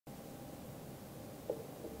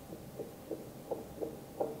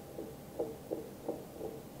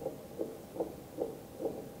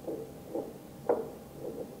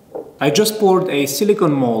I just poured a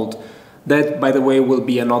silicone mold. That, by the way, will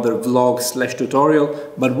be another vlog/tutorial,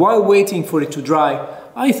 but while waiting for it to dry,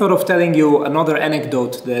 I thought of telling you another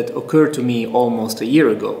anecdote that occurred to me almost a year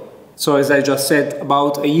ago. So as I just said,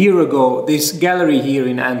 about a year ago, this gallery here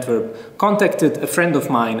in Antwerp contacted a friend of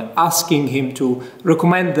mine asking him to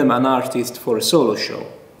recommend them an artist for a solo show.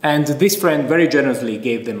 And this friend very generously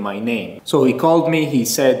gave them my name. So he called me, he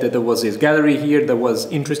said that there was this gallery here that was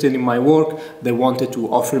interested in my work, they wanted to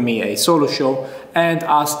offer me a solo show, and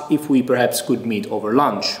asked if we perhaps could meet over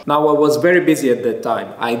lunch. Now, I was very busy at that time.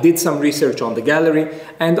 I did some research on the gallery,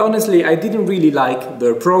 and honestly, I didn't really like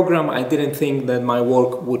their program. I didn't think that my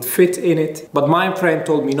work would fit in it. But my friend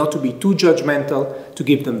told me not to be too judgmental, to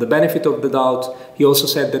give them the benefit of the doubt. He also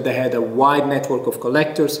said that they had a wide network of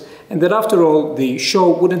collectors, and that after all, the show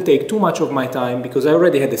wouldn't take too much of my time because I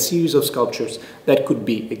already had a series of sculptures that could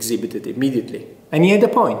be exhibited immediately. And he had a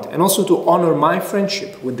point, and also to honor my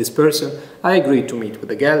friendship with this person, I agreed to meet with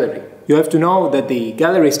the gallery. You have to know that the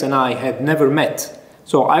gallerist and I had never met.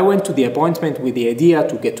 So I went to the appointment with the idea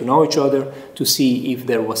to get to know each other, to see if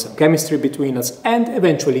there was some chemistry between us, and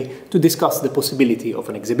eventually to discuss the possibility of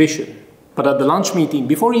an exhibition. But at the lunch meeting,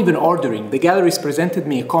 before even ordering, the gallerist presented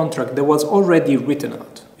me a contract that was already written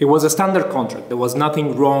out. It was a standard contract, there was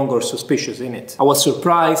nothing wrong or suspicious in it. I was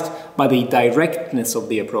surprised by the directness of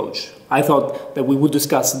the approach. I thought that we would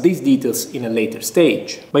discuss these details in a later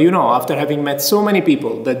stage. But you know, after having met so many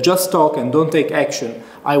people that just talk and don't take action,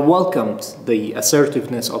 I welcomed the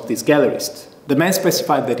assertiveness of this gallerist. The man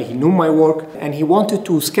specified that he knew my work and he wanted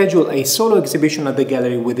to schedule a solo exhibition at the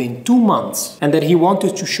gallery within 2 months, and that he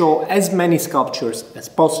wanted to show as many sculptures as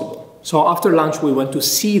possible. So after lunch we went to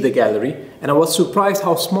see the gallery, and I was surprised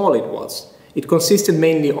how small it was. It consisted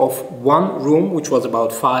mainly of one room, which was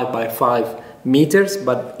about 5 by 5 meters,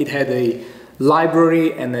 but it had a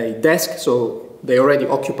library and a desk, so they already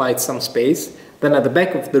occupied some space. Then at the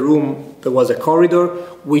back of the room there was a corridor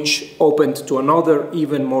which opened to another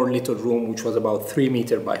even more little room, which was about 3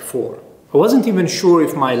 meters by 4. I wasn't even sure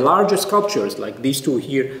if my larger sculptures, like these two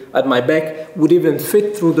here at my back, would even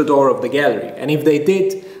fit through the door of the gallery. And if they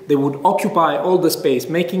did, they would occupy all the space,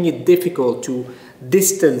 making it difficult to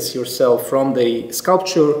distance yourself from the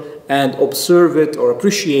sculpture and observe it or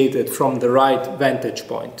appreciate it from the right vantage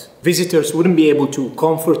point. Visitors wouldn't be able to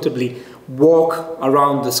comfortably walk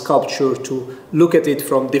around the sculpture to look at it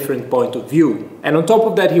from different point of view. And on top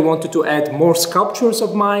of that, he wanted to add more sculptures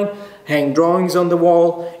of mine, hang drawings on the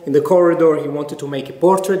wall. In the corridor, he wanted to make a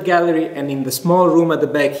portrait gallery, and in the small room at the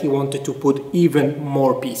back, he wanted to put even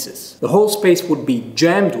more pieces. The whole space would be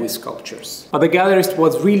jammed with sculptures. But the gallerist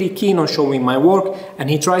was really keen on showing my work, and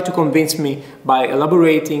he tried to convince me by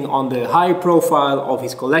elaborating on the high profile of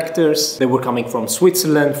his collectors. They were coming from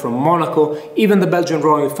Switzerland, from Monaco, even the Belgian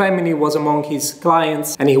royal family was among his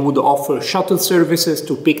clients, and he would offer shuttle services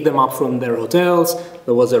to pick them up from their hotels.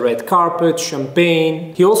 There was a red carpet,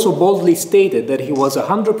 champagne. He also boldly stated that he was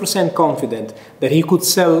 100% confident that he could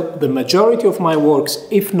sell the majority of my works,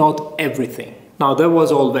 if not everything. Now that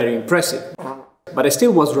was all very impressive, but I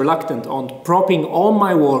still was reluctant on propping all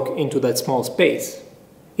my work into that small space.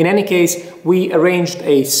 In any case, we arranged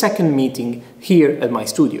a second meeting here at my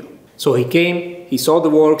studio. So he came, he saw the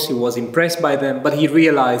works, he was impressed by them, but he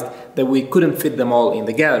realized that we couldn't fit them all in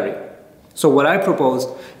the gallery. So what I proposed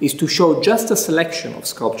is to show just a selection of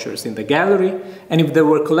sculptures in the gallery, and if there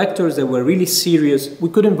were collectors that were really serious, we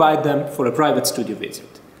could invite them for a private studio visit.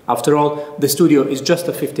 After all, the studio is just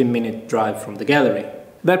a 15-minute drive from the gallery.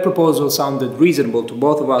 That proposal sounded reasonable to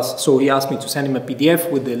both of us, so he asked me to send him a PDF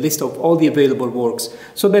with the list of all the available works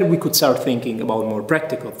so that we could start thinking about more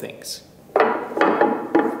practical things.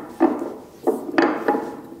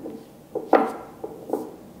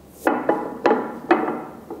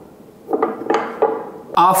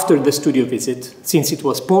 After the studio visit, since it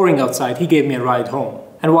was pouring outside, he gave me a ride home.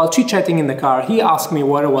 And while chit-chatting in the car, he asked me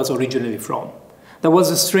where I was originally from. That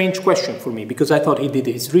was a strange question for me, because I thought he did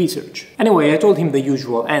his research. Anyway, I told him the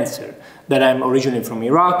usual answer, that I'm originally from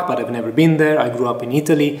Iraq, but I've never been there, I grew up in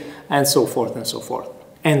Italy, and so forth and so forth.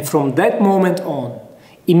 And from that moment on,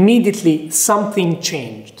 immediately something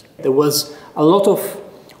changed. There was a lot of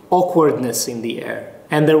awkwardness in the air.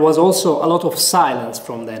 And there was also a lot of silence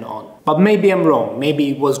from then on. But maybe I'm wrong, maybe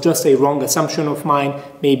it was just a wrong assumption of mine,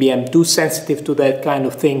 maybe I'm too sensitive to that kind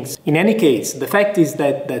of things. In any case, the fact is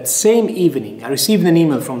that that same evening I received an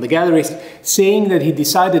email from the gallerist saying that he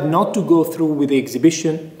decided not to go through with the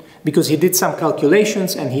exhibition because he did some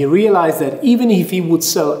calculations and he realized that even if he would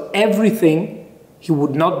sell everything, he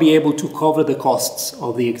would not be able to cover the costs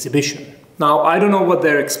of the exhibition. Now, I don't know what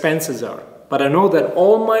their expenses are, but I know that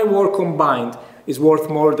all my work combined is worth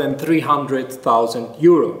more than 300,000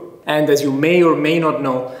 euro. And as you may or may not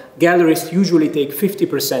know, gallerists usually take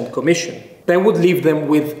 50% commission. That would leave them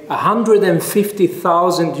with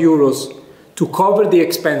 150,000 euros to cover the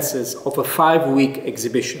expenses of a 5-week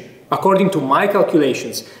exhibition. According to my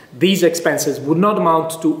calculations, these expenses would not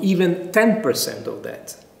amount to even 10% of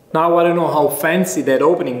that. Now, I don't know how fancy that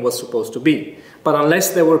opening was supposed to be, but unless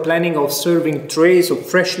they were planning of serving trays of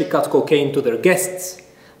freshly cut cocaine to their guests,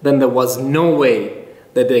 then there was no way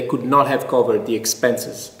that they could not have covered the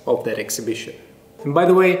expenses of that exhibition. And by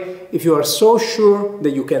the way, if you are so sure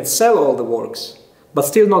that you can sell all the works, but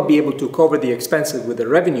still not be able to cover the expenses with the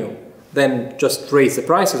revenue, then just raise the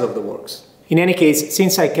prices of the works. In any case,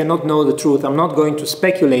 since I cannot know the truth, I'm not going to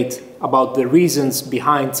speculate about the reasons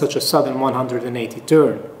behind such a sudden 180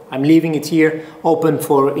 turn. I'm leaving it here open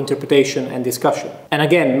for interpretation and discussion. And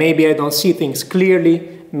again, maybe I don't see things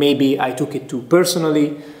clearly, maybe I took it too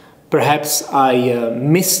personally, perhaps I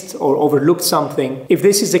missed or overlooked something. If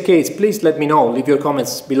this is the case, please let me know, leave your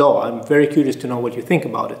comments below. I'm very curious to know what you think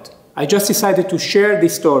about it. I just decided to share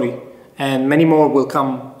this story, and many more will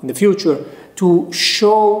come in the future, to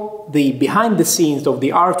show the behind the scenes of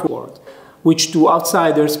the art world, which to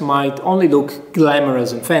outsiders might only look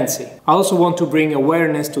glamorous and fancy. I also want to bring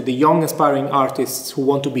awareness to the young aspiring artists who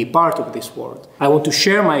want to be part of this world. I want to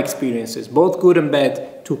share my experiences, both good and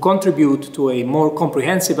bad, to contribute to a more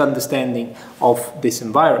comprehensive understanding of this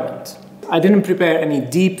environment. I didn't prepare any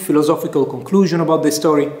deep philosophical conclusion about this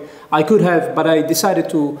story. I could have, but I decided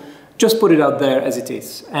to just put it out there as it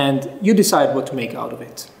is, and you decide what to make out of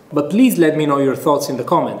it. But please let me know your thoughts in the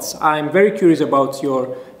comments. I'm very curious about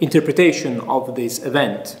your interpretation of this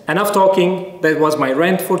event. Enough talking, that was my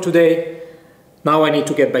rant for today. Now I need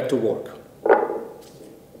to get back to work.